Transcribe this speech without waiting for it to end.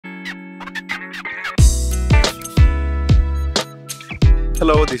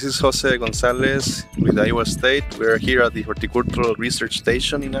Hello, this is Jose Gonzalez with Iowa State. We're here at the Horticultural Research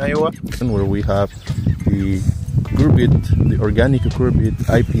Station in Iowa, where we have the cucurbit, the organic cucurbit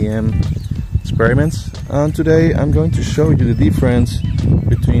IPM experiments. And today I'm going to show you the difference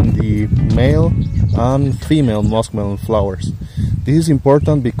between the male and female muskmelon flowers. This is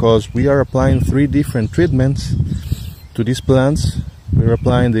important because we are applying 3 different treatments to these plants. We're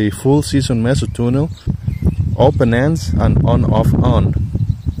applying the full season mesotunnel, open ends, and on-off-on.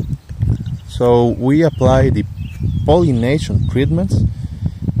 So we apply the pollination treatments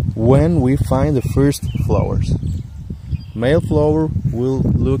when we find the first flowers. Male flower will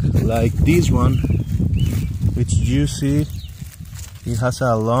look like this one, which you see it has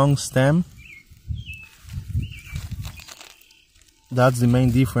a long stem. That's the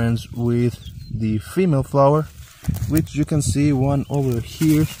main difference with the female flower, which you can see one over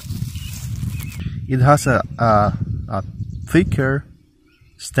here. It has a thicker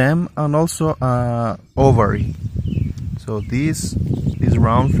stem and also a ovary. So this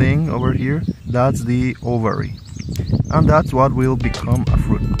round thing over here, that's the ovary, and that's what will become a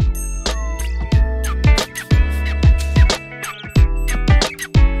fruit.